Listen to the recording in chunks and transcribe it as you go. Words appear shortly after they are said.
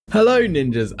Hello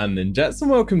ninjas and ninjettes,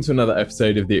 and welcome to another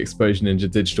episode of the Exposure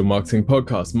Ninja Digital Marketing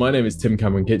Podcast. My name is Tim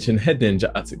Cameron Kitchen, head ninja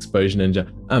at Exposure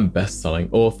Ninja and best-selling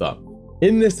author.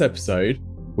 In this episode,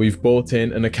 we've brought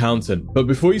in an accountant, but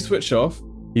before you switch off,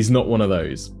 he's not one of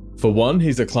those. For one,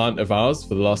 he's a client of ours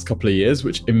for the last couple of years,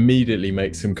 which immediately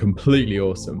makes him completely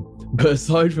awesome. But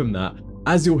aside from that,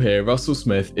 as you'll hear, Russell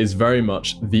Smith is very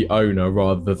much the owner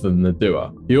rather than the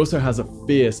doer. He also has a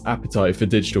fierce appetite for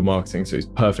digital marketing, so he's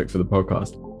perfect for the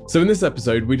podcast. So in this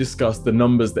episode, we discuss the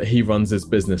numbers that he runs his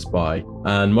business by.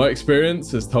 And my experience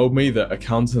has told me that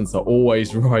accountants are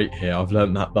always right here. I've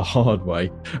learned that the hard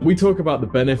way. We talk about the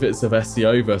benefits of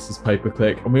SEO versus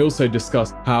pay-per-click. And we also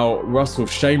discuss how Russell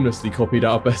shamelessly copied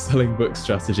our best-selling book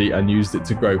strategy and used it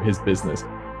to grow his business.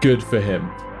 Good for him.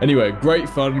 Anyway, great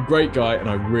fun, great guy, and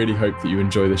I really hope that you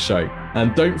enjoy the show.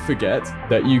 And don't forget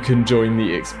that you can join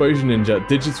the Exposure Ninja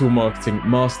Digital Marketing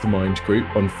Mastermind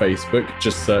group on Facebook.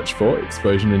 Just search for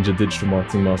Exposure Ninja Digital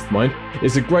Marketing Mastermind.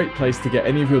 It's a great place to get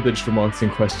any of your digital marketing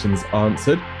questions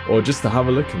answered, or just to have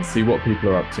a look and see what people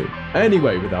are up to.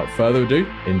 Anyway, without further ado,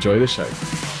 enjoy the show.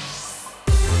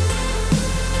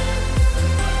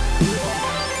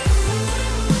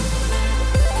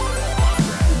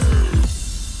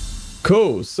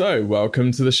 Cool. So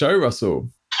welcome to the show, Russell.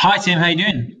 Hi, Tim. How you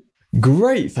doing?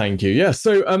 Great. Thank you. Yeah.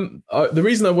 So the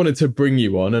reason I wanted to bring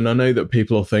you on, and I know that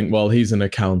people will think, well, he's an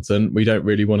accountant. We don't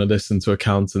really want to listen to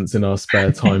accountants in our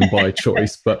spare time by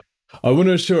choice. But I want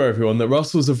to assure everyone that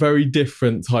Russell's a very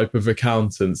different type of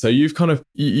accountant. So you kind of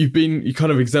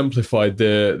exemplified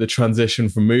the transition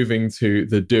from moving to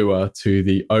the doer to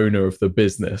the owner of the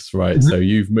business, right? Mm-hmm. So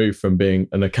you've moved from being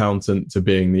an accountant to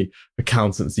being the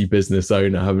accountancy business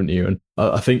owner, haven't you? And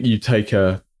I think you take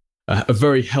a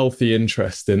very healthy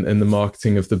interest in the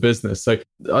marketing of the business. So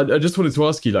I just wanted to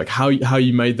ask you, like, how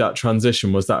you made that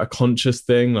transition. Was that a conscious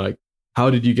thing? Like, how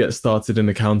did you get started in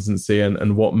accountancy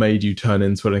and what made you turn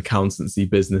into an accountancy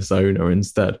business owner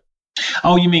instead?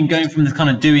 Oh, you mean going from the kind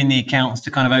of doing the accounts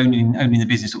to kind of owning the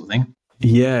business sort of thing?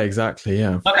 Yeah, exactly.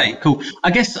 Yeah. Okay, cool.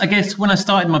 I guess when I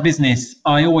started my business,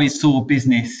 I always saw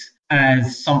business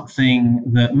as something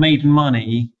that made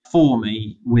money for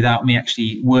me without me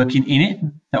actually working in it.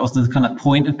 That was the kind of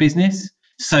point of business.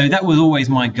 So that was always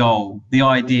my goal. The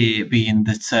idea being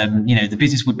that, the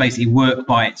business would basically work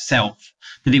by itself,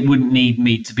 that it wouldn't need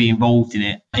me to be involved in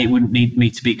it. It wouldn't need me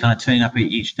to be kind of turning up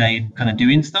each day and kind of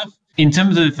doing stuff. In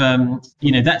terms of,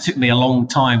 that took me a long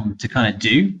time to kind of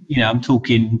do. I'm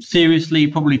talking seriously,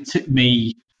 probably took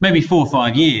me maybe 4 or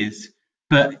 5 years.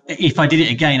 But if I did it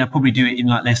again, I'd probably do it in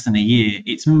like less than a year.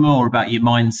 It's more about your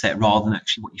mindset rather than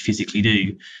actually what you physically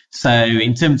do. So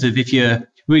in terms of if you're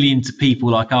really into people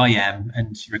like I am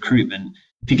and recruitment,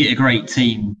 if you get a great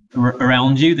team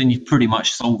around you, then you've pretty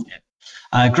much solved it.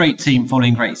 A great team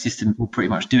following great systems will pretty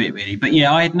much do it, really. But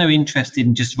yeah, I had no interest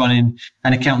in just running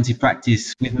an accountancy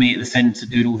practice with me at the centre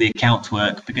doing all the accounts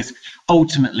work, because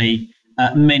ultimately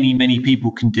many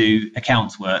people can do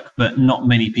accounts work, but not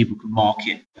many people can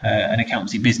market an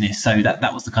accountancy business. So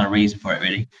that was the kind of reason for it,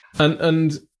 really.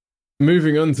 And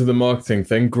moving on to the marketing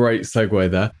thing, great segue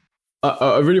there.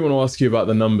 I really want to ask you about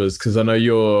the numbers, because I know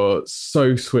you're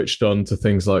so switched on to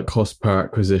things like cost per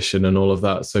acquisition and all of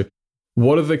that. So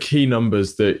what are the key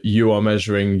numbers that you are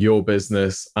measuring your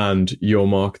business and your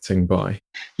marketing by?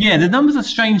 Yeah, the numbers are a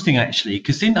strange thing, actually,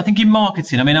 because I think in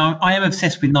marketing, I mean, I am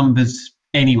obsessed with numbers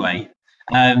anyway,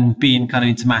 being kind of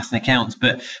into maths and accounts,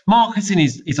 but marketing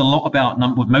is a lot about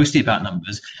mostly about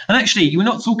numbers. And actually, we're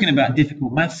not talking about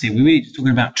difficult maths here. We're really just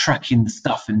talking about tracking the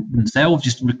stuff and themselves,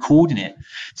 just recording it.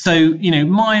 So,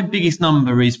 my biggest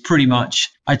number is pretty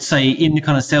much, I'd say, in the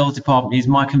kind of sales department, is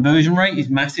my conversion rate is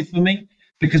massive for me,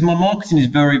 because my marketing is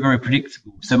very, very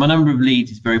predictable. So my number of leads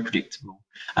is very predictable.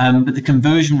 But the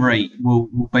conversion rate will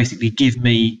basically give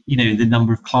me, the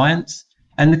number of clients.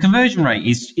 And the conversion rate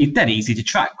is dead easy to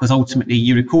track, because ultimately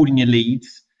you're recording your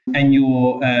leads and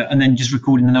and then just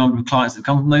recording the number of clients that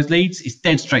come from those leads. It's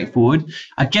dead straightforward.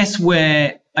 I guess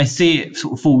where I see it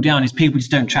sort of fall down is people just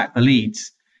don't track the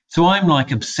leads. So I'm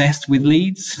like obsessed with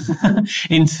leads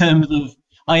in terms of,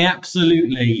 I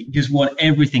absolutely just want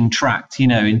everything tracked,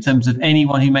 in terms of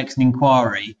anyone who makes an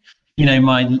inquiry.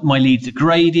 My leads are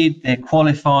graded, they're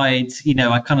qualified,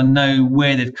 I kind of know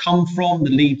where they've come from, the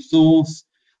lead source.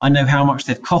 I know how much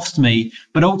they've cost me.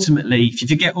 But ultimately, if you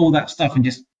forget all that stuff and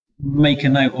just make a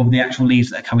note of the actual leads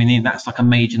that are coming in, that's like a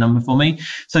major number for me.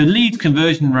 So lead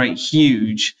conversion rate,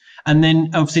 huge. And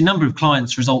then obviously number of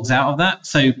clients results out of that.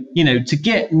 So, to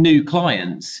get new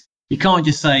clients, You can't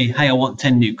just say, hey, I want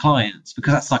 10 new clients,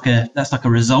 because that's like a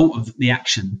result of the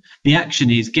action. The action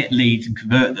is get leads and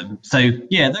convert them. So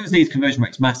yeah, those leads conversion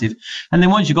rate's massive. And then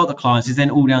once you've got the clients, it's then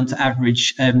all down to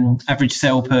average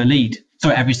sale per lead.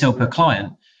 Sorry, average sale per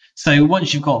client. So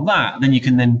once you've got that, then you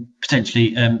can then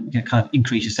potentially kind of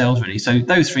increase your sales really. So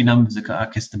those three numbers are, I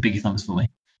guess, the biggest numbers for me.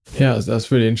 Yeah,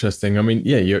 that's really interesting. I mean,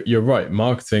 yeah, you're right.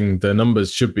 Marketing, the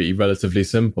numbers should be relatively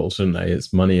simple, shouldn't they?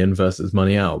 It's money in versus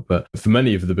money out. But for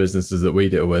many of the businesses that we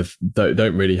deal with,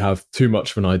 don't really have too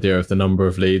much of an idea of the number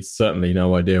of leads, certainly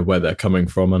no idea where they're coming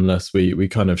from unless we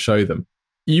kind of show them.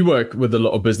 You work with a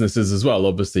lot of businesses as well,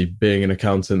 obviously being an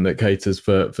accountant that caters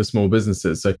for small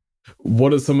businesses. So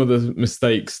what are some of the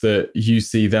mistakes that you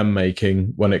see them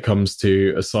making when it comes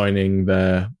to assigning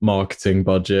their marketing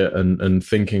budget and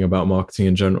thinking about marketing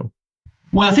in general?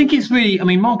 Well, I think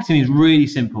marketing is really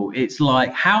simple. It's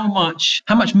like, how much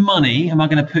money am I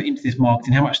going to put into this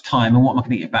marketing? How much time, and what am I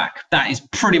going to get back? That is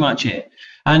pretty much it.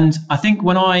 And I think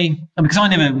because I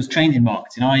never was trained in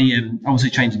marketing, I was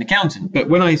trained in accountant. But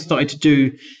when I started to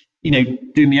do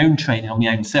my own training on my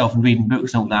own self and reading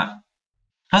books and all that,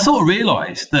 I sort of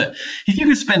realised that if you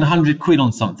could spend 100 quid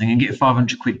on something and get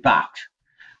 500 quid back,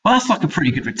 well, that's like a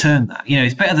pretty good return. That,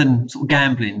 it's better than sort of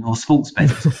gambling or sports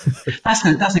betting.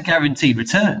 That's a guaranteed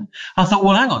return. I thought,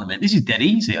 well, hang on a minute, this is dead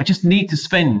easy. I just need to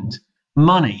spend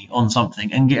money on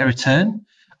something and get a return.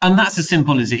 And that's as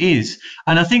simple as it is.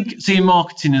 And I think seeing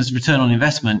marketing as return on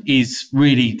investment is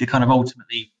really the kind of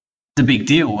ultimately the big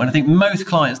deal. And I think most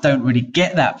clients don't really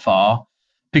get that far,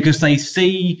 because I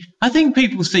think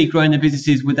people see growing their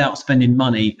businesses without spending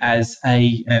money as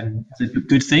a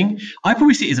good thing. I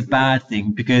probably see it as a bad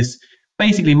thing, because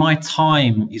basically my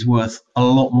time is worth a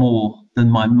lot more than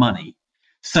my money.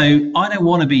 So I don't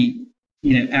want to be,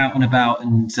 out and about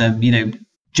and,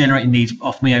 generating leads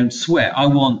off my own sweat. I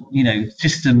want,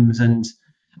 systems and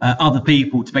other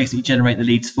people to basically generate the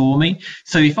leads for me.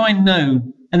 So if I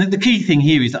know, and the key thing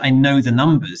here is that I know the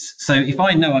numbers. So if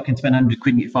I know I can spend 100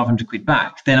 quid and get 500 quid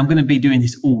back, then I'm going to be doing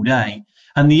this all day.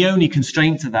 And the only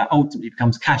constraint to that ultimately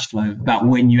becomes cash flow, about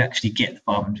when you actually get the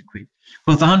 500 quid.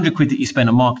 Well, the 100 quid that you spend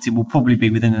on marketing will probably be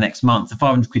within the next month. The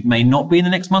 500 quid may not be in the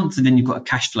next month. So then you've got a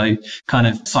cash flow kind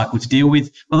of cycle to deal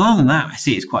with. Well, other than that, I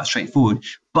see it's quite straightforward.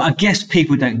 But I guess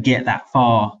people don't get that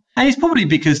far. And it's probably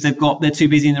because they're too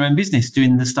busy in their own business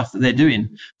doing the stuff that they're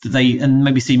doing, and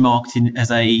maybe see marketing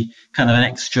as a kind of an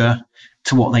extra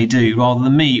to what they do. Rather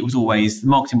than me,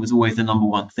 marketing was always the number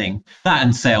one thing. That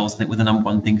and sales, I think, were the number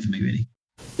one thing for me, really.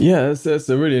 Yeah, that's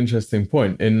a really interesting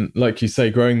point. In, like you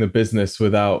say, growing the business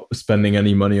without spending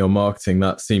any money on marketing,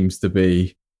 that seems to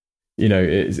be,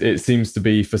 it seems to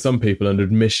be for some people an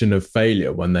admission of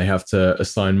failure when they have to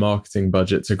assign marketing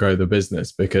budget to grow the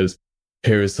business, because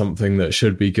here is something that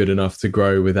should be good enough to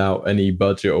grow without any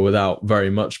budget or without very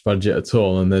much budget at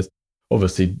all. And there's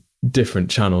obviously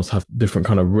different channels have different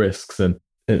kind of risks and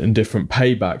different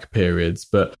payback periods.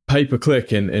 But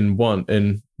pay-per-click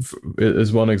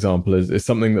as one example is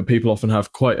something that people often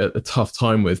have quite a tough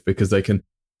time with, because they can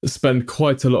spend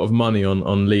quite a lot of money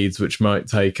on leads, which might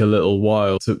take a little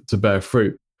while to bear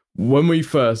fruit. When we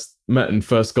first met and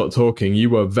first got talking, you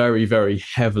were very, very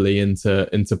heavily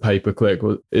into pay-per-click.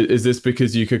 Is this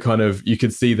because you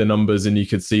could see the numbers and you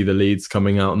could see the leads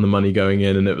coming out and the money going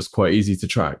in, and it was quite easy to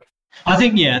track? I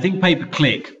think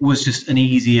pay-per-click was just an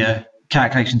easier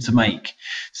calculation to make.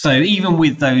 So even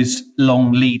with those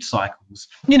long lead cycles,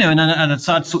 and I'd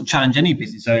sort of challenge any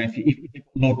business. So if you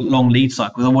long lead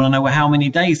cycles, I want to know how many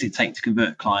days it takes to convert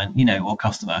a client, or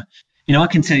customer. I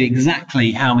can tell you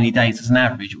exactly how many days as an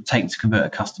average it will take to convert a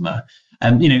customer.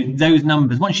 Those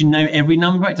numbers, once you know every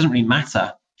number, it doesn't really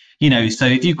matter. So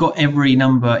if you've got every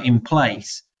number in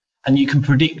place and you can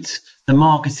predict the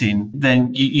marketing,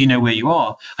 then you know where you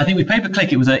are. I think with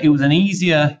pay-per-click, it was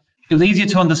easier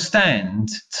to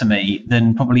understand to me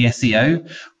than probably SEO.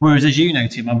 Whereas, as you know,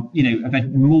 Tim, I've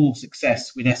had more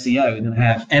success with SEO than I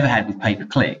have ever had with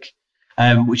pay-per-click,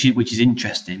 which is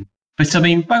interesting. But I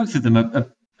mean, both of them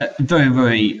are very,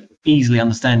 very easily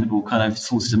understandable kind of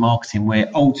sources of marketing, where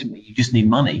ultimately you just need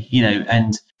money,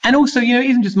 and also, it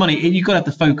isn't just money. You've got to have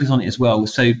the focus on it as well.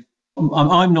 So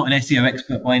I'm not an SEO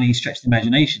expert by any stretch of the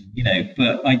imagination,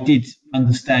 but I did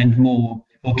understand more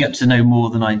or get to know more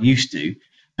than I used to,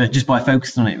 but just by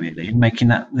focusing on it really and making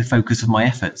that the focus of my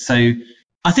efforts. So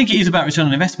I think it is about return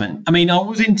on investment. I mean, I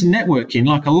was into networking,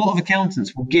 like a lot of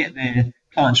accountants will get their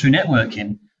clients through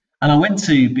networking. And I went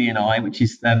to BNI, which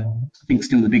is, I think,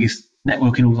 still the biggest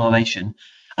networking organisation.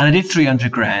 And I did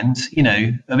 300 grand,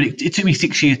 it took me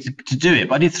 6 years to do it,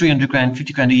 but I did 300 grand,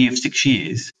 50 grand a year for 6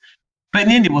 years. But in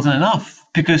the end, it wasn't enough,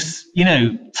 because,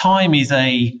 time is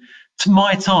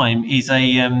my time is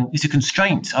a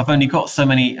constraint. I've only got so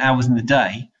many hours in the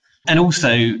day. And also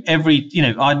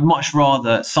I'd much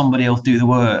rather somebody else do the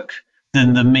work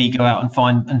than me go out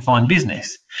and find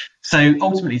business. So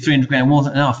ultimately 300 grand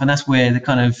wasn't enough. And that's where the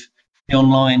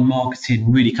online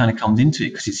marketing really kind of comes into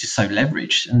it, because it's just so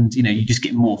leveraged, and you just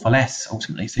get more for less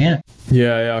ultimately. So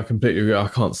yeah, I completely agree. I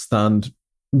can't stand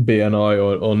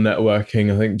BNI or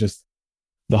networking. I think just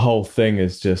the whole thing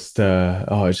is just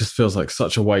it just feels like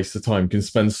such a waste of time. You can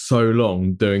spend so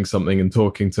long doing something and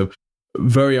talking to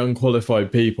very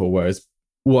unqualified people, whereas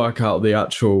work out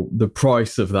the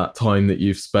price of that time that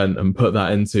you've spent and put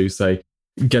that into, say,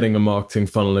 getting a marketing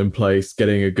funnel in place,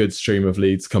 getting a good stream of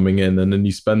leads coming in, and then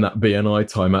you spend that BNI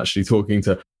time actually talking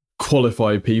to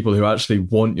qualified people who actually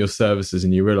want your services,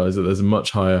 and you realize that there's a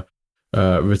much higher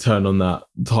return on that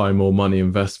time or money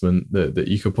investment that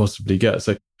you could possibly get.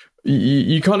 So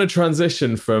you kind of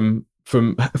transition from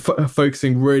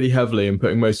focusing really heavily and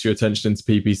putting most of your attention into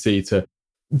PPC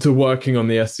to working on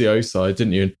the SEO side,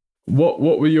 didn't you? What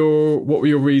were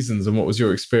your reasons, and what was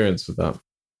your experience with that?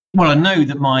 Well, I know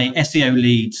that my SEO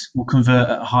leads will convert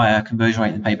at a higher conversion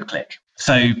rate than pay-per-click.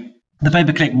 So the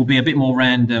pay-per-click will be a bit more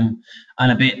random,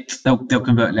 and they'll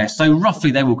convert less. So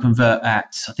roughly they will convert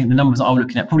at, I think the numbers that I was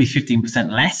looking at, probably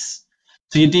 15% less.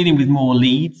 So you're dealing with more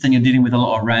leads and you're dealing with a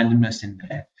lot of randomness in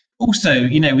there. Also,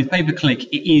 with pay-per-click,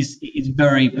 it is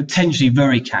very potentially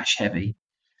very cash heavy.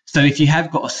 So if you have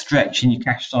got a stretch in your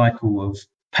cash cycle of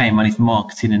paying money for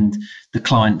marketing and the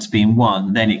clients being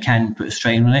one, then it can put a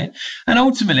strain on it. And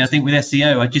ultimately, I think with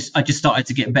SEO, I just started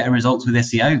to get better results with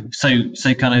SEO.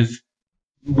 So kind of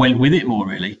went with it more,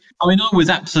 really. I mean, I was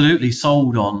absolutely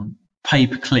sold on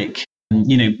pay-per-click,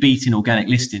 beating organic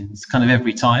listings kind of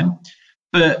every time.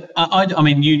 But I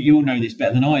mean, you all know this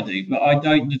better than I do, but I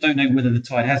don't know whether the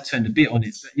tide has turned a bit on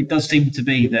it. But it does seem to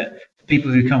be that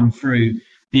people who come through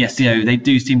the SEO, they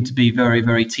do seem to be very,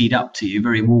 very teed up to you,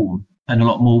 very warm, and a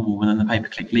lot more warm than the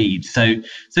pay-per-click lead. So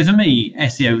for me,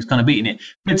 SEO was kind of beating it.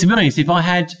 But to be honest, if I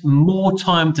had more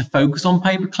time to focus on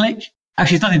pay-per-click,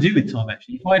 actually it's nothing to do with time,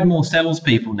 actually. If I had more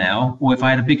salespeople now, or if I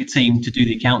had a bigger team to do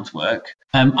the accounts work,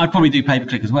 I'd probably do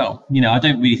pay-per-click as well. I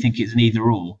don't really think it's an either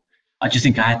or. I just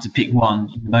think I had to pick one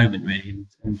in the moment, really,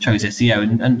 and chose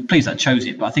SEO. And please, I chose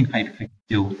it, but I think pay-per-click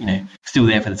is still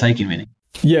there for the taking, really.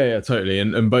 Yeah, totally.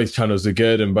 And both channels are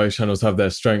good, and both channels have their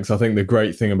strengths. I think the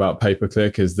great thing about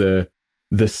pay-per-click is the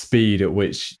speed at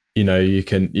which you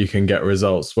can get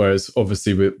results. Whereas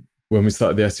obviously when we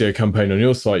started the SEO campaign on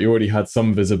your site, you already had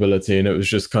some visibility, and it was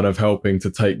just kind of helping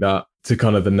to take that to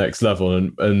kind of the next level.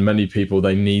 And many people,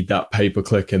 they need that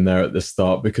pay-per-click in there at the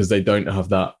start because they don't have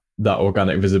that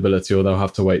organic visibility, or they'll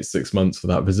have to wait 6 months for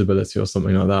that visibility or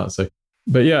something like that. So.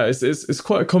 But yeah, it's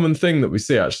quite a common thing that we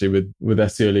see actually with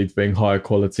SEO leads being higher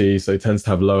quality, so it tends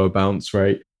to have lower bounce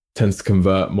rate, tends to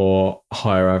convert more,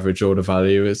 higher average order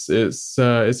value. It's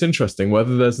interesting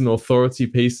whether there's an authority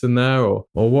piece in there or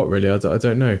what, really. I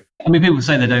don't know. I mean, people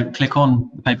say they don't click on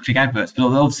the pay-per-click adverts, but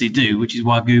they obviously do, which is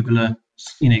why Google are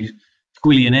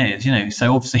squillionaires,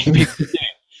 so obviously people do.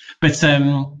 But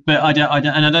I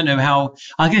don't know how.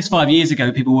 I guess 5 years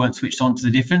ago people weren't switched on to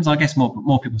the difference. I guess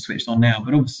more people switched on now,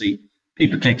 but obviously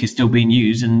pay-per-click is still being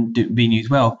used and being used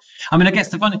well. I mean, I guess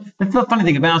the funny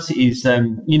thing about it is,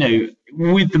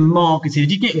 with the marketing,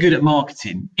 if you get good at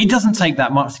marketing, it doesn't take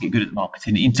that much to get good at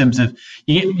marketing. In terms of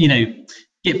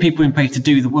get people in place to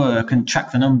do the work and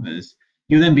track the numbers,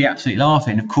 you'll then be absolutely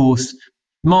laughing. Of course,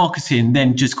 marketing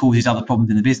then just causes other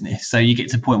problems in the business. So you get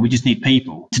to the point where we just need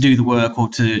people to do the work or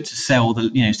to sell to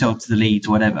the leads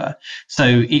or whatever.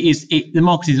 So the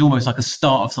marketing is almost like a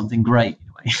start of something great.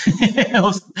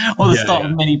 or the start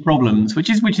of many problems, which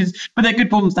is, but they're good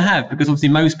problems to have, because obviously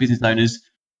most business owners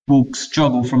will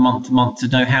struggle from month to month to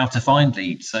know how to find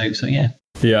leads. So yeah.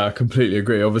 Yeah, I completely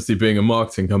agree. Obviously, being a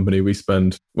marketing company, we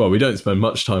don't spend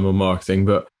much time on marketing,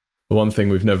 but the one thing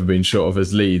we've never been short of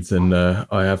is leads. And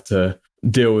I have to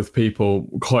deal with people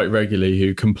quite regularly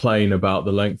who complain about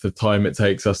the length of time it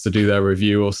takes us to do their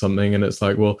review or something. And it's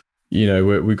like, well,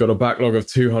 we've got a backlog of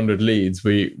 200 leads.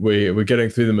 We're getting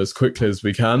through them as quickly as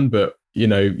we can, but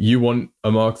you want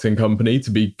a marketing company to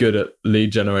be good at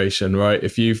lead generation, right?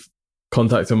 If you've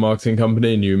contacted a marketing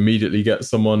company and you immediately get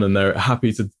someone and they're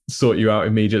happy to sort you out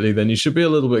immediately, then you should be a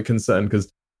little bit concerned,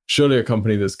 because surely a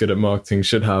company that's good at marketing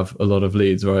should have a lot of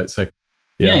leads, right? So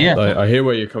I hear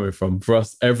where you're coming from. For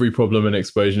us, every problem in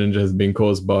Exposure Ninja has been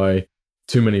caused by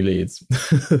too many leads.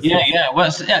 Yeah. Well,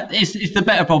 it's the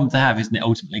better problem to have, isn't it?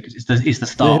 Ultimately, because it's the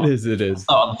start. It is.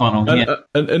 Start of the funnel.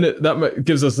 And that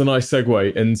gives us a nice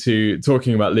segue into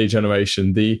talking about lead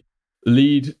generation. The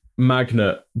lead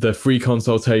Magnet, the free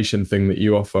consultation thing that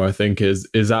you offer, I think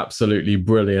is absolutely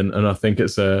brilliant. And I think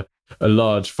it's a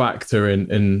large factor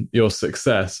in your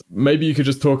success. Maybe you could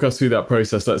just talk us through that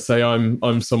process. Let's say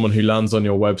I'm someone who lands on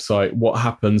your website. What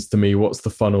happens to me? What's the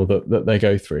funnel that they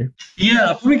go through?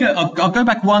 Yeah, I'll go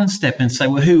back one step and say,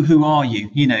 well, who are you?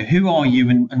 Who are you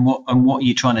and what are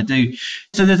you trying to do?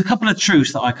 So there's a couple of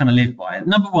truths that I kind of live by.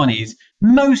 Number one is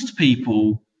most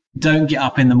people don't get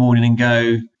up in the morning and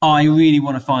go, I really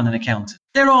want to find an accountant.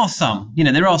 There are some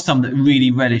that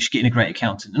really relish getting a great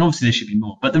accountant, and obviously there should be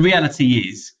more. But the reality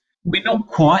is, we're not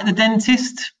quite the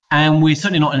dentist, and we're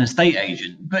certainly not an estate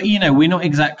agent. But we're not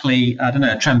exactly, a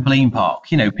trampoline park.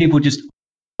 People just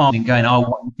aren't going, I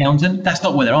want an accountant. That's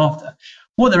not what they're after.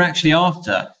 What they're actually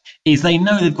after is they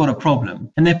know they've got a problem,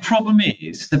 and their problem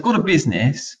is they've got a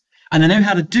business and they know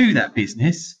how to do that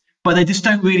business, but they just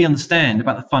don't really understand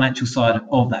about the financial side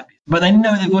of that. But they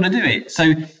know they've got to do it.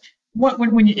 So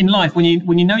when you in life, when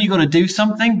you know you've got to do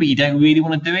something, but you don't really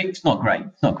want to do it, it's not great.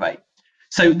 It's not great.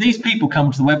 So these people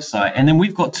come to the website, and then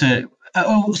we've got to.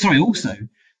 Also,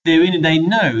 they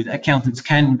know that accountants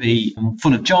can be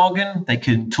full of jargon. They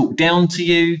can talk down to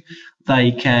you.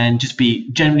 They can just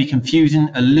be generally confusing,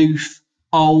 aloof,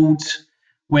 old,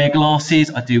 wear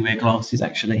glasses. I do wear glasses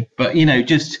actually, but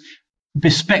just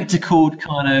bespectacled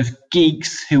kind of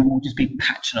geeks who will just be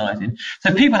patronizing.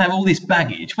 So people have all this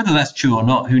baggage, whether that's true or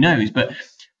not, who knows, but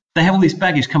they have all this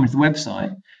baggage coming to the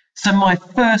website. So my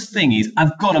first thing is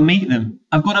I've got to meet them.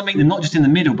 I've got to meet them not just in the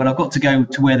middle, but I've got to go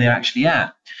to where they're actually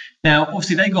at. Now,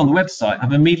 obviously, they go on the website.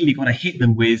 I've immediately got to hit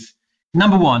them with,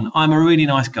 number one, I'm a really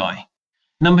nice guy.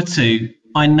 Number two,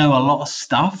 I know a lot of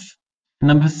stuff.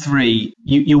 Number three,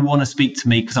 you'll want to speak to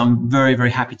me because I'm very,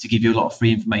 very happy to give you a lot of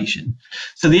free information.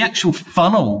 So the actual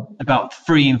funnel about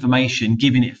free information,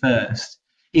 giving it first,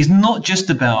 is not just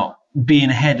about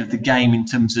being ahead of the game in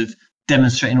terms of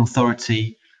demonstrating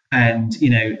authority and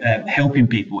helping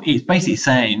people. It's basically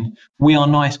saying we are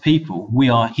nice people. We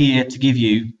are here to give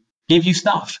you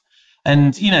stuff,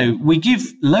 and we give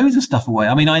loads of stuff away.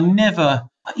 I mean, I never,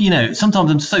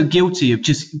 sometimes I'm so guilty of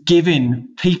just giving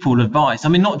people advice. I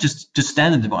mean, not just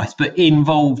standard advice, but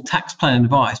involved tax planning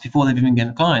advice before they've even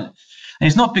gotten a client. And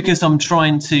it's not because I'm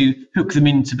trying to hook them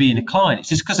into being a client. It's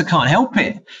just because I can't help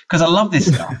it, because I love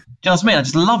this stuff. Do you know what I mean? I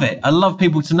just love it. I love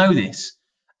people to know this.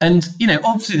 And,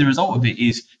 obviously the result of it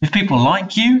is if people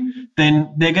like you,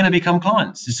 then they're going to become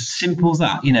clients. It's as simple as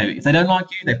that. If they don't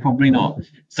like you, they're probably not.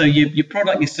 So your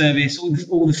product, your service,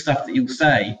 all the stuff that you'll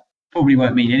say probably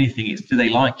won't mean anything. It's do they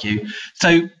like you?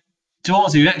 So to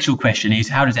answer your actual question is,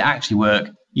 how does it actually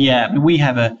work? Yeah, we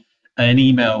have an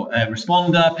email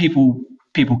responder. People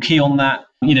key on that,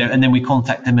 and then we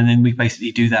contact them, and then we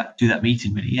basically do that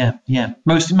meeting really. Yeah.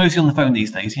 Mostly on the phone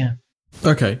these days. Yeah.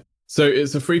 Okay. So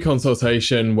it's a free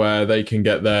consultation where they can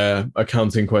get their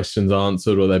accounting questions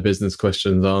answered or their business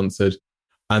questions answered.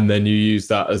 And then you use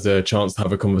that as a chance to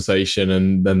have a conversation,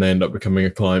 and then they end up becoming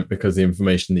a client because the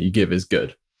information that you give is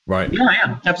good, right?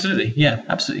 Yeah, absolutely. Yeah,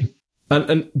 absolutely.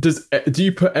 And do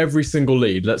you put every single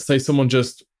lead? Let's say someone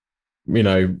just,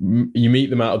 you meet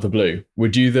them out of the blue.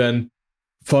 Would you then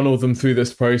funnel them through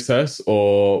this process,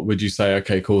 or would you say,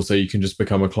 okay, cool, so you can just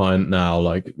become a client now?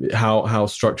 Like how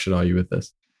structured are you with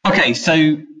this? Okay,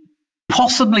 so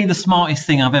possibly the smartest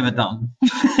thing I've ever done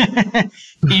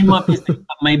in my business,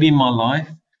 maybe in my life,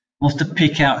 was to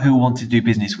pick out who I want to do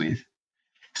business with.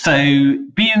 So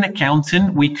being an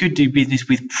accountant, we could do business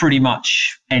with pretty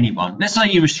much anyone. Let's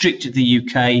say you restricted the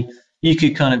UK, you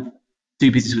could kind of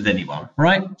do business with anyone,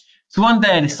 right? So one day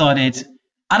I decided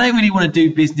I don't really want to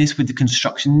do business with the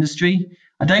construction industry.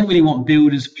 I don't really want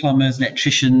builders, plumbers,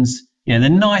 electricians. They're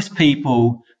nice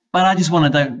people, but I just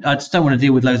don't want to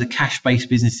deal with loads of cash-based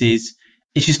businesses.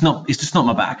 It's just not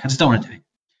my bag. I just don't want to do it.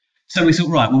 So we thought,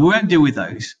 right, well, we won't deal with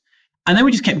those. And then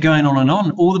we just kept going on and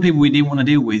on, all the people we didn't want to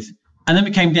deal with. And then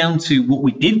we came down to what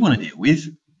we did want to deal with,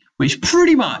 which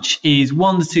pretty much is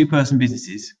 1 to 2 person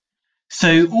businesses.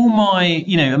 So all my,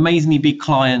 amazingly big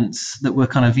clients that were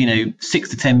kind of, 6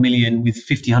 to 10 million with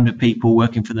 50, 100 people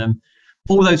working for them,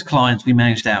 all those clients we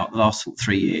managed out the last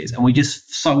 3 years, and we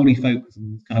just solely focus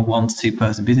on kind of 1 to 2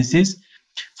 person businesses.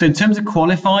 So in terms of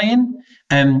qualifying,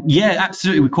 yeah,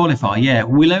 absolutely we qualify. Yeah,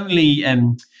 we'll only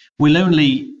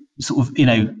sort of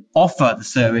offer the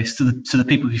service to the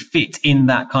people who fit in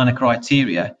that kind of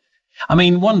criteria. I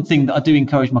mean, one thing that I do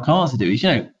encourage my clients to do is,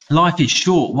 life is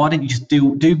short. Why don't you just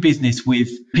do business with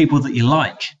people that you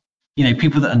like?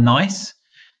 People that are nice.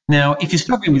 Now, if you're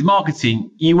struggling with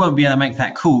marketing, you won't be able to make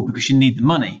that call because you need the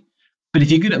money. But if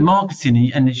you're good at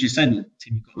marketing, and as you said,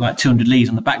 Tim, you've got like 200 leads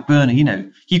on the back burner,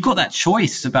 you've got that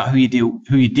choice about who you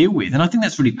deal with, and I think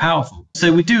that's really powerful.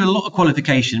 So we do a lot of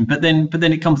qualification, but then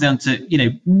it comes down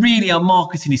to, really our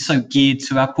marketing is so geared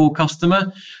to our core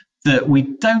customer that we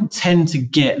don't tend to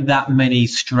get that many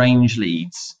strange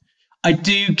leads. I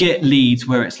do get leads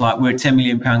where it's like, we're a £10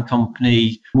 million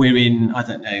company, we're in, I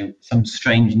don't know, some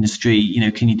strange industry,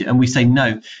 can you do? And we say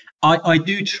no. I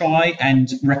do try and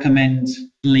recommend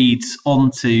leads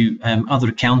onto other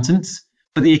accountants,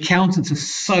 but the accountants are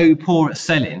so poor at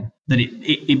selling that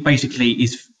it basically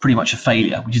is pretty much a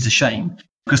failure, which is a shame,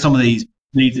 because some of these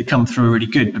leads that come through are really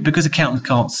good, but because accountants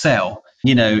can't sell,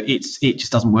 it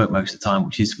just doesn't work most of the time,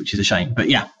 which is a shame. But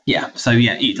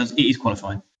it is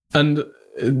qualifying. And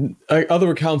other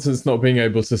accountants not being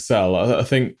able to sell, I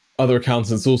think other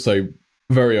accountants also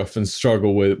very often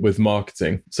struggle with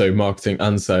marketing. So marketing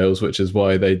and sales, which is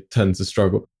why they tend to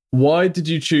struggle. Why did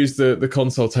you choose the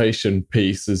consultation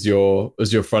piece as your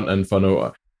front end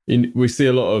funnel? We see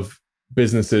a lot of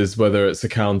businesses, whether it's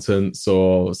accountants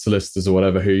or solicitors or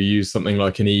whatever, who use something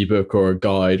like an ebook or a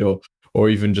guide or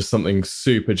even just something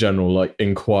super general like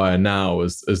Inquire Now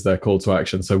as their call to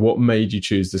action. So what made you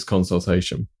choose this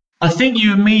consultation? I think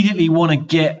you immediately want to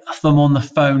get them on the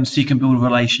phone so you can build a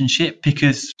relationship,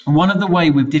 because one of the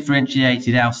way we've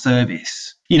differentiated our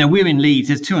service, we're in Leeds,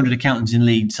 there's 200 accountants in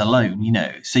Leeds alone,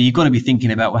 so you've got to be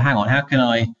thinking about, well, hang on, how can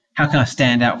I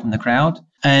stand out from the crowd?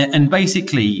 And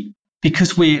basically,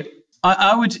 because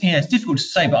I would, it's difficult to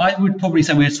say, but I would probably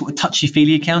say we're sort of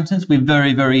touchy-feely accountants. We're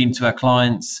very, very into our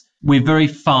clients. We're very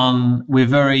fun. We're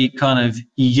very kind of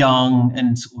young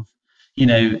and sort of,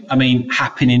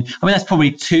 happening. That's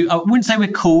probably too, I wouldn't say we're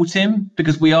cool, Tim,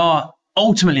 because we are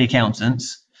ultimately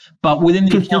accountants, but within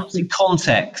the accountancy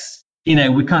context,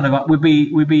 we kind of, we'd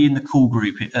be in the cool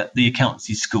group at the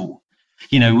accountancy school.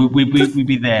 We'd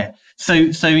be there. So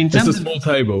in terms of... It's a small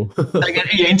table.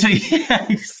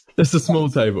 It's a small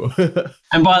table.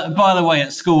 And by the way,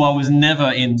 at school, I was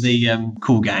never in the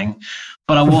cool gang,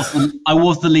 but I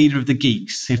was the leader of the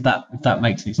geeks, if that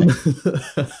makes any sense.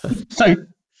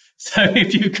 So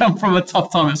if you come from a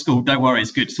tough time at school, don't worry, it's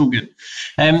good. It's all good.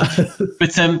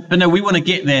 But no, we want to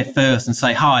get there first and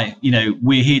say, hi,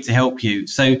 we're here to help you.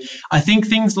 So I think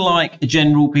things like a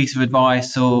general piece of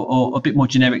advice or a bit more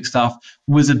generic stuff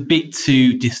was a bit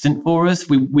too distant for us.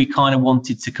 We kind of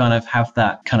wanted to kind of have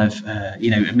that kind of,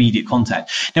 immediate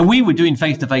contact. Now, we were doing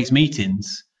face-to-face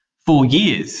meetings for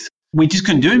years. We just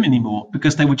couldn't do them anymore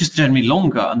because they were just generally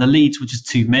longer and the leads were just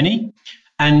too many.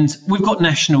 And we've got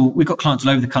clients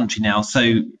all over the country now.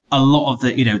 So a lot of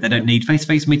they don't need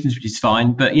face-to-face meetings, which is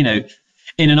fine. But,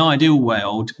 in an ideal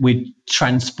world, we'd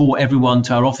transport everyone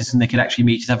to our office and they could actually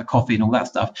meet, just have a coffee and all that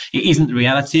stuff. It isn't the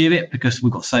reality of it because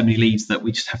we've got so many leads that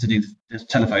we just have to do the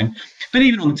telephone. But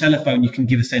even on the telephone, you can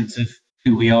give a sense of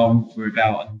who we are and what we're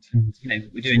about and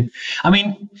we're doing.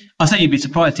 I say you'd be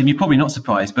surprised, Tim. You're probably not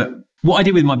surprised. But what I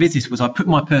did with my business was I put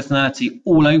my personality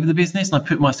all over the business and I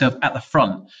put myself at the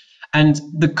front. And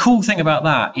the cool thing about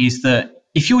that is that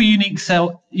if your kind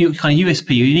of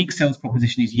USP, your unique sales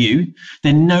proposition is you,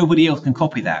 then nobody else can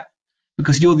copy that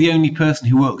because you're the only person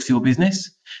who works for your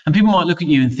business. And people might look at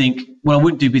you and think, well, I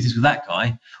wouldn't do business with that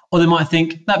guy. Or they might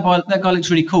think that guy looks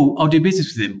really cool. I'll do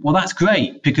business with him. Well, that's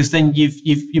great because then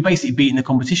you're basically beating the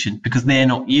competition because they're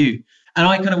not you. And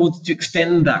I kind of wanted to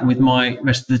extend that with my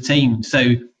rest of the team. So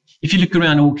if you look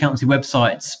around all accountancy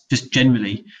websites, just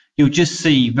generally, you'll just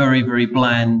see very, very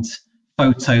bland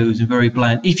photos and very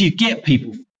bland. If you get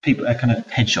people are kind of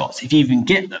headshots, if you even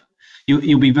get them,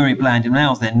 you'll be very bland. And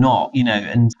now they're not,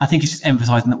 and I think it's just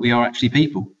emphasizing that we are actually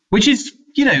people, which is,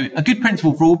 a good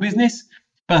principle for all business.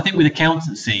 But I think with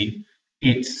accountancy,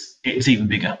 it's even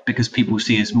bigger because people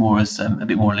see us more as a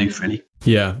bit more aloof, really.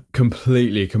 Yeah,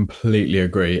 completely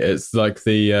agree. It's like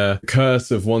the curse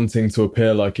of wanting to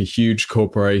appear like a huge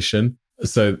corporation.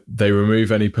 So they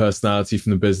remove any personality from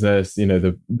the business.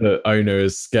 The owner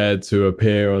is scared to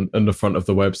appear on the front of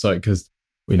the website because,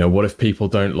 what if people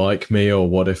don't like me, or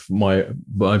what if my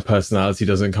personality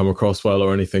doesn't come across well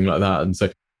or anything like that? And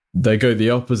so they go the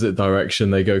opposite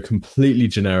direction. They go completely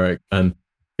generic, and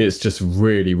it's just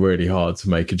really, really hard to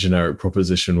make a generic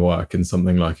proposition work in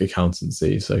something like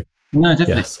accountancy. So no,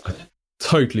 definitely. Yes, I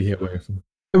totally hear where you're from.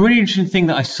 A really interesting thing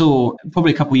that I saw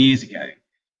probably a couple of years ago.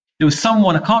 There was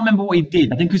someone, I can't remember what he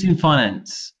did. I think he was in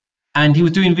finance, and he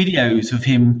was doing videos of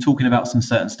him talking about some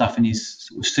certain stuff in his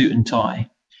sort of suit and tie.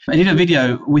 I did a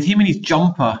video with him in his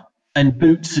jumper and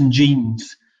boots and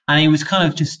jeans, and he was kind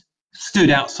of just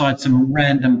stood outside some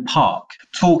random park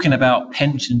talking about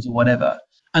pensions or whatever.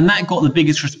 And that got the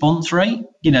biggest response rate,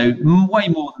 way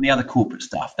more than the other corporate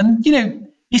stuff. And,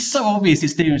 It's so obvious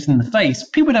it's staring us in the face.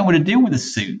 People don't want to deal with a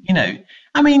suit, you know.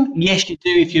 I mean, yes, you do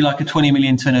if you're like a 20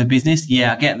 million turnover business.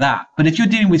 Yeah, I get that. But if you're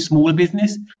dealing with smaller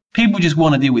business, people just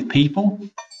want to deal with people.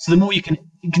 So the more you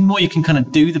can kind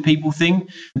of do the people thing,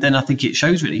 then I think it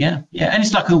shows really. Yeah. And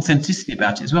it's like an authenticity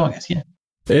about it as well, I guess. Yeah.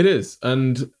 It is.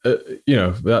 And,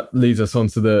 that leads us on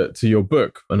to your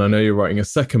book. And I know you're writing a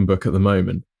second book at the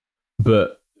moment,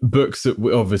 but books,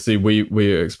 obviously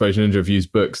we Exposure Ninja have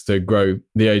used books to grow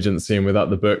the agency, and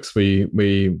without the books we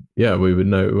would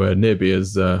nowhere near be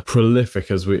as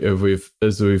prolific as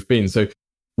we've been. So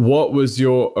what was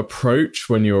your approach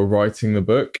when you were writing the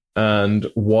book, and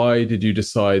why did you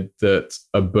decide that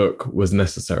a book was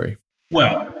necessary?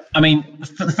 Well, I mean,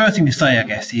 the first thing to say, I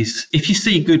guess, is if you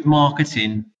see good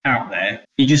marketing out there,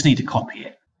 you just need to copy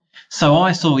it. So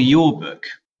I saw your book,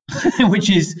 which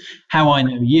is How I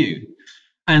Know You,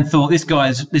 and thought this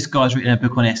guy's written a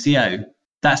book on SEO.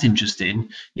 That's interesting.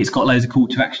 It's got loads of call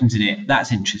to actions in it.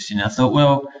 That's interesting. I thought,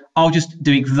 well, I'll just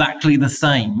do exactly the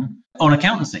same on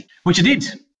accountancy, which I did.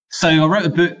 So I wrote a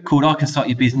book called I Can Start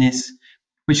Your Business,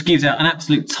 which gives out an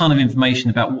absolute ton of information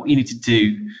about what you need to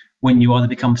do when you either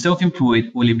become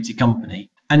self-employed or limited company.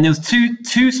 And there was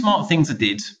two smart things I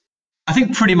did. I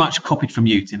think pretty much copied from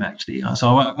you, Tim, actually.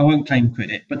 So I won't claim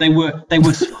credit, but they were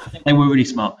really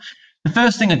smart. The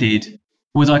first thing I did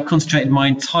was I concentrated my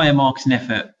entire marketing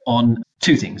effort on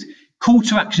two things. Call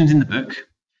to actions in the book.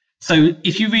 So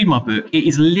if you read my book, it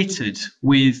is littered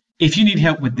with, if you need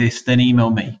help with this, then email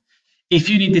me. If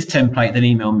you need this template, then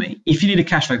email me. If you need a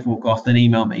cash flow forecast, then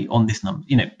email me on this number.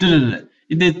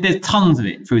 There's tons of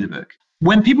it through the book.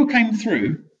 When people came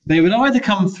through, they would either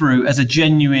come through as a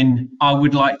genuine, I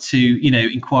would like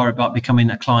to, inquire about becoming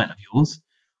a client of yours,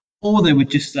 or they would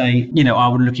just say, I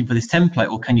was looking for this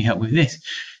template, or can you help with this?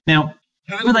 Now,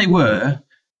 whoever they were,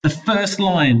 the first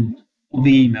line of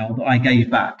the email that I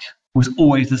gave back was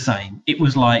always the same. It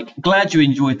was like, glad you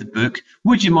enjoyed the book.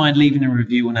 Would you mind leaving a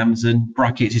review on Amazon?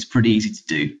 Brackets is pretty easy to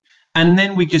do. And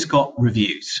then we just got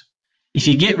reviews. If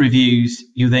you get reviews,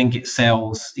 you then get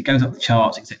sales. It goes up the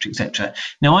charts, etc., etc.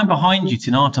 Now, I'm behind you,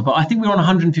 Tinata, but I think we're on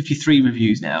 153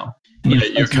 reviews now.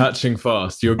 You're catching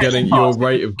fast. Your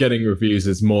rate of getting reviews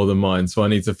is more than mine, so I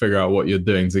need to figure out what you're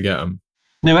doing to get them.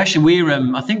 No, actually,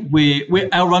 I think we're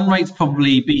our run rate's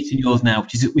probably beating yours now,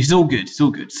 which is all good. It's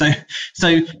all good. So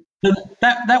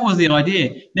that was the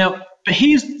idea. Now, but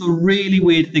here's the really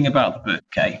weird thing about the book.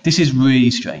 Okay, this is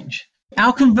really strange.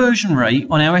 Our conversion rate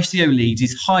on our SEO leads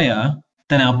is higher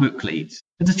than our book leads.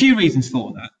 There's a few reasons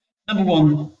for that. Number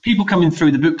one, people coming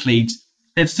through the book leads,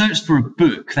 they've searched for a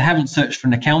book. They haven't searched for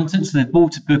an accountant, so they've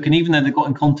bought a book, and even though they've got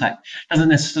in contact, doesn't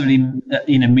necessarily mean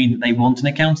that they want an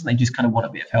accountant. They just kind of want a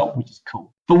bit of help, which is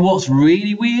cool. But what's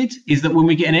really weird is that when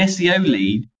we get an SEO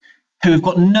lead who have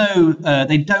got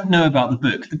they don't know about the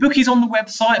book. The book is on the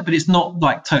website, but it's not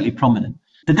like totally prominent.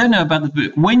 They don't know about the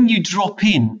book. When you drop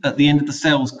in at the end of the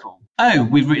sales call, oh,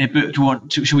 we've written a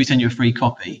book. Should we send you a free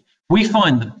copy? We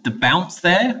find that the bounce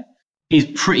there is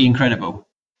pretty incredible.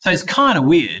 So it's kind of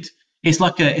weird. It's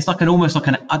like almost like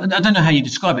I don't know how you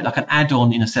describe it, like an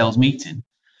add-on in a sales meeting.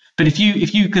 But if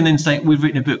you can then say we've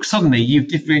written a book, suddenly you've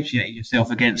differentiated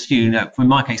yourself against in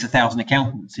my case 1,000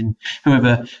 accountants in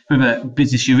whoever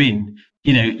business you're in.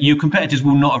 Your competitors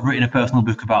will not have written a personal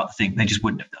book about the thing; they just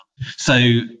wouldn't have done. So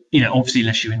obviously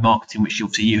unless you're in marketing, which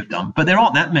obviously you have done, but there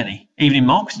aren't that many even in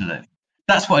marketing alone.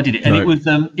 That's why I did it, and right.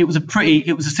 It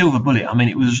was a silver bullet. I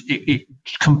mean, it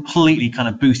completely kind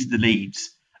of boosted the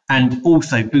leads. And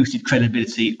also boosted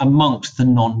credibility amongst the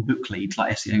non-book leads,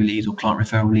 like SEO leads or client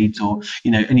referral leads, or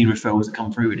any referrals that come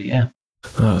through with it. Yeah,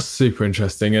 super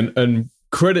interesting, and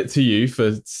credit to you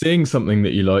for seeing something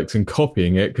that you liked and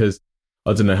copying it. Because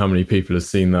I don't know how many people have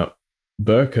seen that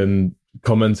book and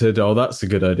commented, "Oh, that's a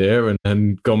good idea,"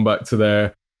 and gone back to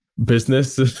their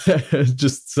business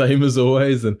just same as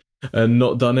always, and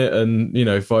not done it.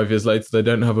 And 5 years later, they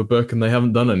don't have a book and they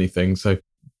haven't done anything. So.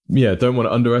 Yeah, don't want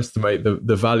to underestimate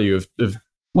the value of.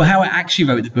 Well, how I actually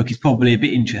wrote the book is probably a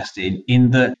bit interesting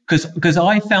in that because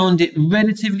I found it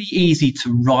relatively easy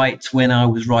to write when I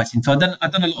was writing. So I've done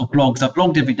a lot of blogs. I've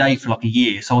blogged every day for like a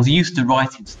year, so I was used to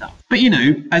writing stuff. But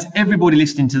as everybody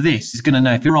listening to this is going to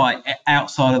know, if you write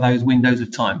outside of those windows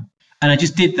of time, and I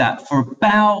just did that for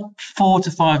about 4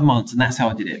 to 5 months, and that's how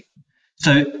I did it.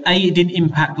 So it didn't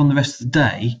impact on the rest of the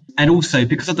day, and also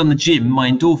because I've done the gym,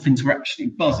 my endorphins were actually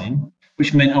buzzing.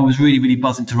 Which meant I was really, really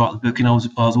buzzing to write the book, and I was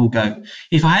all go.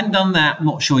 If I hadn't done that, I'm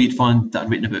not sure you'd find that I'd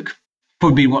written a book.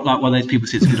 Probably one of those people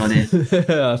say it's a good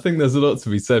idea. I think there's a lot to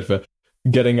be said for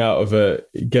getting out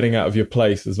of your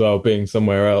place as well, being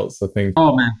somewhere else, I think.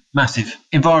 Oh man, massive.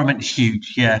 Environment is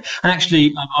huge, yeah. And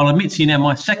actually, I'll admit to you now,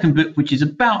 my second book, which is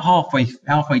about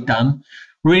halfway done,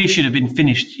 really should have been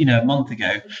finished, a month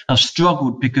ago. I've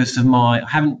struggled because I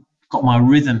haven't got my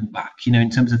rhythm back, in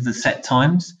terms of the set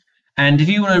times. And if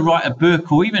you want to write a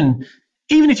book, or even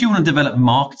if you want to develop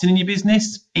marketing in your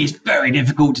business, it's very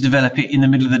difficult to develop it in the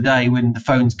middle of the day when the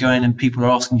phone's going and people are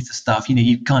asking you for stuff.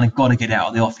 You've kind of got to get out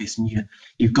of the office, and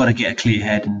you've got to get a clear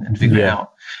head and figure it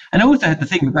out. And I also had the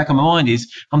thing in the back of my mind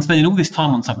is I'm spending all this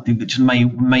time on something that just may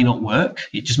not work.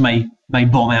 It just may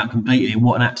bomb out completely.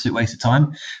 What an absolute waste of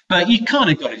time. But you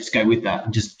kind of got to just go with that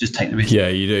and just take the risk. Yeah,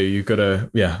 you do. You've got to,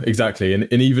 exactly.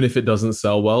 And even if it doesn't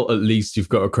sell well, at least you've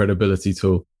got a credibility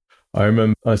tool. I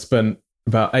remember I spent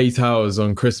about 8 hours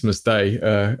on Christmas Day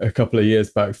a couple of years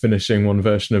back finishing one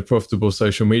version of Profitable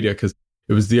Social Media, because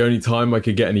it was the only time I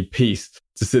could get any peace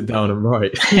to sit down and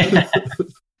write.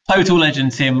 Total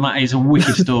legend, Tim. That is a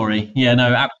wicked story. Yeah,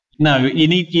 no, you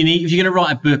need if you're going to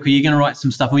write a book, or you're going to write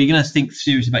some stuff, or you're going to think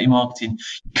seriously about your marketing,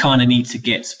 you kind of need to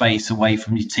get space away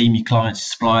from your team, your clients,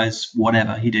 your suppliers,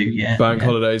 whatever you do. Yeah. Bank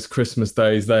holidays, Christmas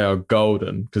days, they are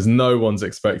golden because no one's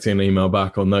expecting an email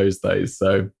back on those days.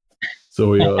 So it's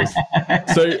all yours.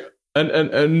 So,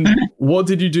 and what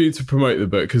did you do to promote the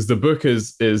book? Because the book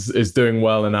is doing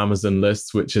well in Amazon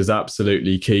lists, which is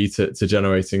absolutely key to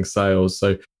generating sales.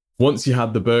 So once you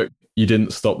had the book, you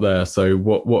didn't stop there. So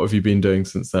what have you been doing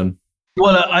since then?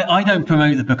 Well, I don't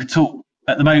promote the book at all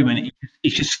at the moment.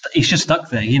 It's just stuck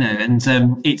there, and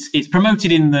it's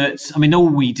promoted in that. I mean, all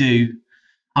we do.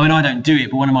 I mean, I don't do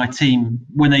it, but one of my team,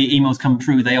 when the emails come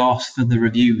through, they ask for the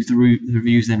reviews. The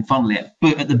reviews then funnel it.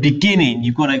 But at the beginning,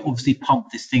 you've got to obviously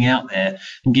pump this thing out there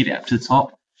and get it up to the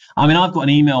top. I mean, I've got an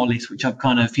email list, which I've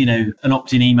kind of, an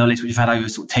opt-in email list, which I've had over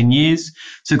sort of 10 years.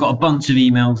 So I've got a bunch of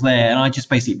emails there, and I just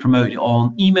basically promote it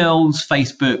on emails,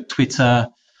 Facebook, Twitter,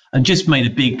 and just made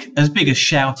as big a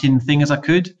shouting thing as I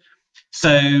could.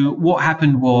 So what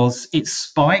happened was it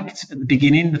spiked at the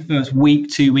beginning, the first week,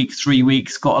 2 weeks, 3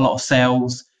 weeks, got a lot of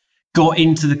sales, got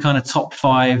into the kind of top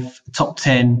 5, top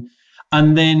 10.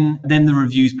 And then the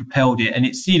reviews propelled it, and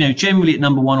it's generally at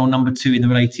number 1 or number 2 in the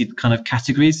related kind of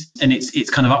categories, and it's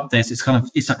kind of up there. So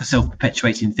it's like a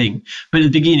self-perpetuating thing. But at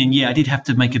the beginning, I did have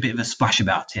to make a bit of a splash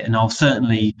about it, and I'll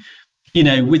certainly,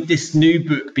 with this new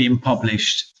book being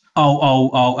published,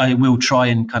 I will try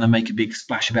and kind of make a big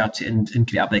splash about it and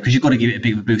get it up there, because you've got to give it a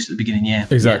bit of a boost at the beginning. Yeah,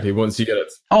 exactly. Once you get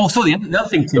it. Oh, so the other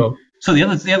thing, Tim. So the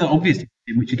other obvious thing,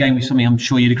 which again was something I'm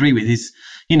sure you'd agree with, is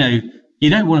you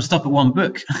don't want to stop at one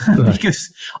book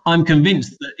because I'm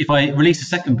convinced that if I release a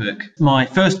second book, my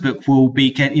first book will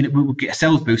get a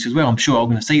sales boost as well. I'm sure I'm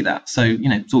going to see that. So,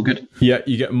 it's all good. Yeah,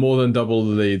 you get more than double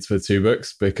the leads for 2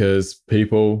 books because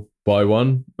people buy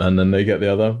one and then they get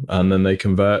the other and then they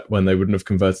convert when they wouldn't have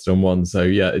converted on one. So,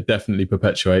 yeah, it definitely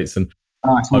perpetuates. And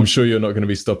I'm sure you're not going to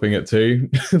be stopping at 2.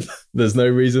 There's no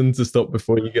reason to stop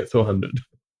before you get to 100.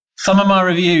 Some of my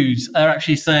reviews are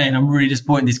actually saying I'm really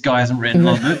disappointed this guy hasn't written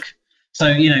my book.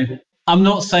 So, I'm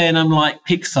not saying I'm like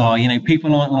Pixar.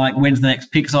 People aren't like, when's the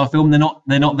next Pixar film? They're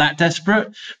not that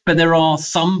desperate. But there are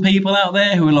some people out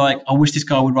there who are like, I wish this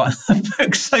guy would write a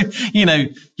book. So,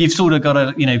 you've sort of got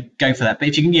to, go for that. But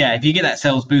if you get that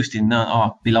sales boosting,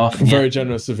 I'll be laughing. Very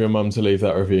generous of your mum to leave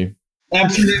that review.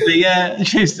 Absolutely, yeah.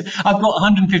 I've got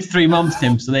 153 mums,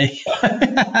 Tim, so there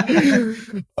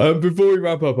Before we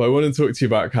wrap up, I want to talk to you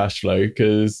about cash flow,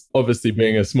 because obviously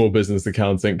being a small business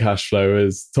accountant, cash flow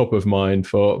is top of mind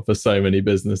for so many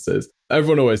businesses.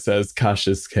 Everyone always says cash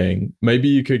is king. Maybe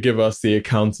you could give us the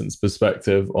accountant's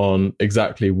perspective on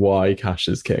exactly why cash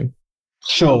is king.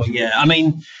 Sure, yeah. I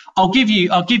mean, I'll give you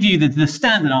the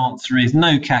standard answer is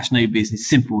no cash, no business.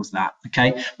 Simple as that.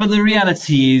 Okay. But the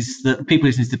reality is that people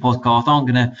listening to the podcast aren't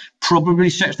going to probably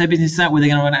stretch their business out where they're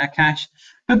going to run out of cash.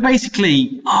 But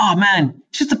basically,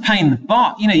 it's just a pain in the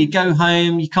butt. You go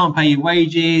home, you can't pay your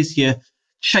wages, you're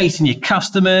chasing your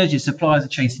customers, your suppliers are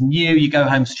chasing you, you go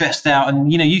home stressed out,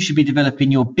 and you should be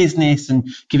developing your business and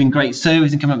giving great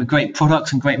service and coming up with great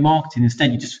products and great marketing.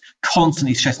 Instead, you're just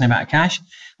constantly stressing about cash.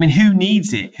 I mean, who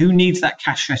needs it? Who needs that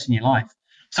cash stress in your life?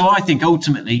 So I think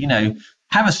ultimately,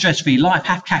 have a stress-free life,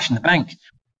 have cash in the bank.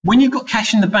 When you've got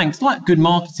cash in the bank, it's like good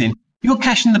marketing. You've got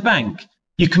cash in the bank,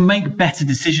 you can make better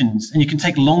decisions, and you can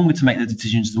take longer to make the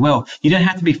decisions as well. You don't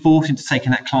have to be forced into taking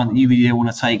that client that you really don't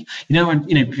want to take. You don't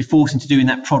be forced into doing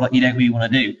that product you don't really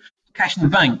want to do. Cash in the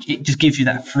bank, it just gives you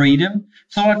that freedom.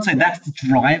 So I'd say that's the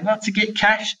driver to get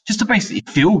cash, just to basically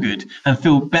feel good and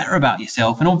feel better about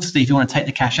yourself. And obviously, if you want to take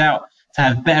the cash out to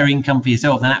have better income for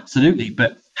yourself, then absolutely.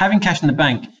 But having cash in the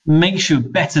bank makes you a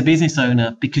better business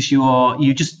owner because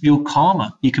you're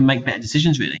calmer. You can make better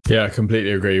decisions, really. Yeah, I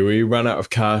completely agree. We ran out of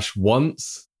cash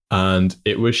once and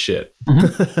it was shit.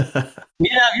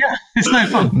 Yeah. It's no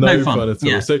fun. No fun at all.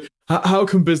 Yeah. So how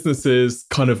can businesses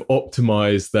kind of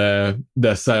optimize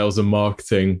their sales and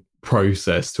marketing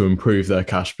process to improve their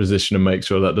cash position and make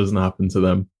sure that doesn't happen to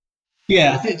them?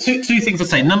 Yeah, two things I'd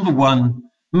say. Number one,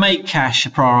 make cash a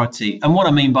priority. And what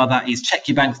I mean by that is check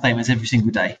your bank statements every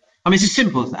single day. I mean, it's as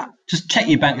simple as that. Just check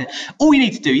your bank. All you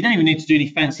need to do, you don't even need to do any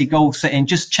fancy goal setting.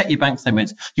 Just check your bank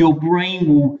statements. Your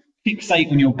brain will fixate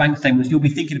on your bank statements. You'll be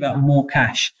thinking about more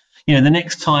cash. You know, the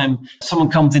next time someone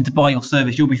comes in to buy your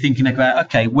service, you'll be thinking about,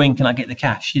 okay, when can I get the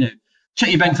cash? You know,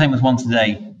 check your bank statements once a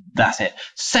day. That's it.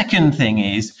 Second thing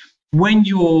is, when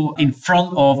you're in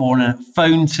front of or on a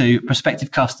phone to a prospective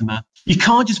customer, you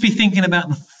can't just be thinking about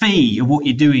the fee of what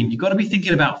you're doing. You've got to be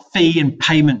thinking about fee and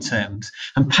payment terms.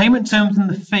 And payment terms and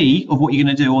the fee of what you're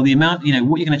going to do, or the amount, you know,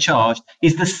 what you're going to charge,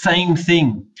 is the same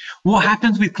thing. What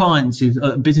happens with clients,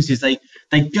 businesses, they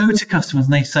go to customers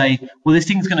and they say, well, this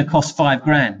thing's going to cost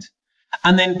 $5,000.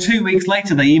 And then 2 weeks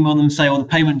later, they email them and say, the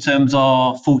payment terms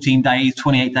are 14 days,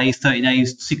 28 days, 30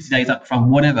 days, 60 days up front,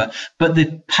 whatever. But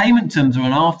the payment terms are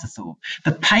an afterthought.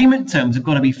 The payment terms have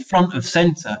got to be front of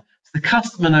center. So the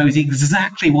customer knows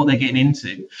exactly what they're getting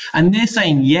into. And they're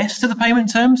saying yes to the payment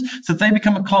terms. So if they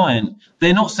become a client,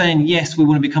 they're not saying, yes, we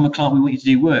want to become a client, we want you to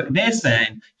do work. They're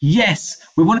saying, yes,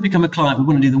 we want to become a client, we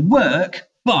want to do the work,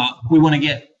 but we want to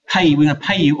get paid. We're going to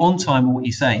pay you on time with what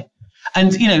you say.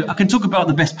 And, you know, I can talk about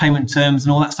the best payment terms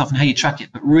and all that stuff and how you track it,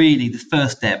 but really the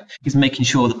first step is making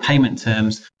sure the payment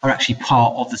terms are actually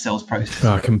part of the sales process.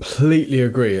 I completely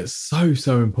agree. It's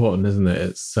so important, isn't it?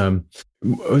 It's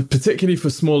particularly for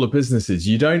smaller businesses.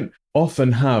 You don't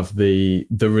often have the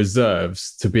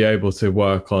reserves to be able to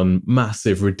work on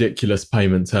massive, ridiculous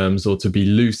payment terms or to be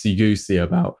loosey-goosey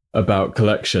about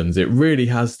collections. It really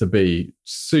has to be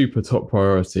super top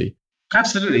priority.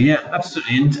 Absolutely, yeah,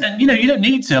 absolutely. And you know, you don't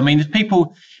need to. I mean, if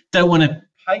people don't want to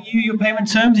pay you your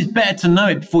payment terms, it's better to know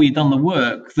it before you've done the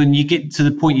work than you get to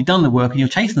the point you've done the work and you're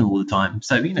chasing them all the time.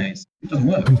 So, you know, it doesn't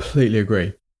work. Completely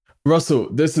agree. Russell,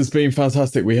 this has been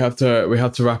fantastic. We have to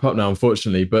wrap up now,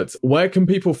 unfortunately. But where can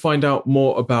people find out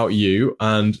more about you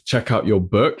and check out your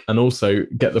book and also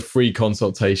get the free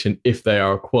consultation if they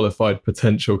are a qualified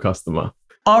potential customer?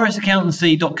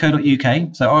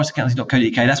 rsaccountancy.co.uk. So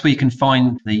rsaccountancy.co.uk, that's where you can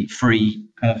find the free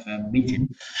meeting.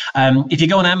 If you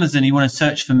go on Amazon, you want to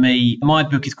search for me. My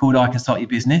book is called I Can Start Your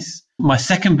Business. My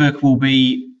second book will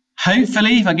be,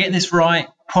 hopefully, if I get this right,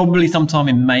 probably sometime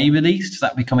in May released. So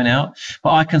that'll be coming out.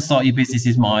 But I Can Start Your Business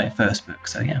is my first book.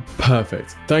 So yeah.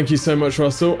 Perfect. Thank you so much,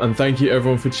 Russell. And thank you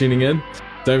everyone for tuning in.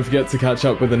 Don't forget to catch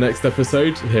up with the next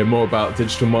episode to hear more about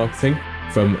digital marketing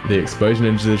from the Exposure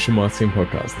Ninja Digital Marketing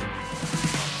Podcast.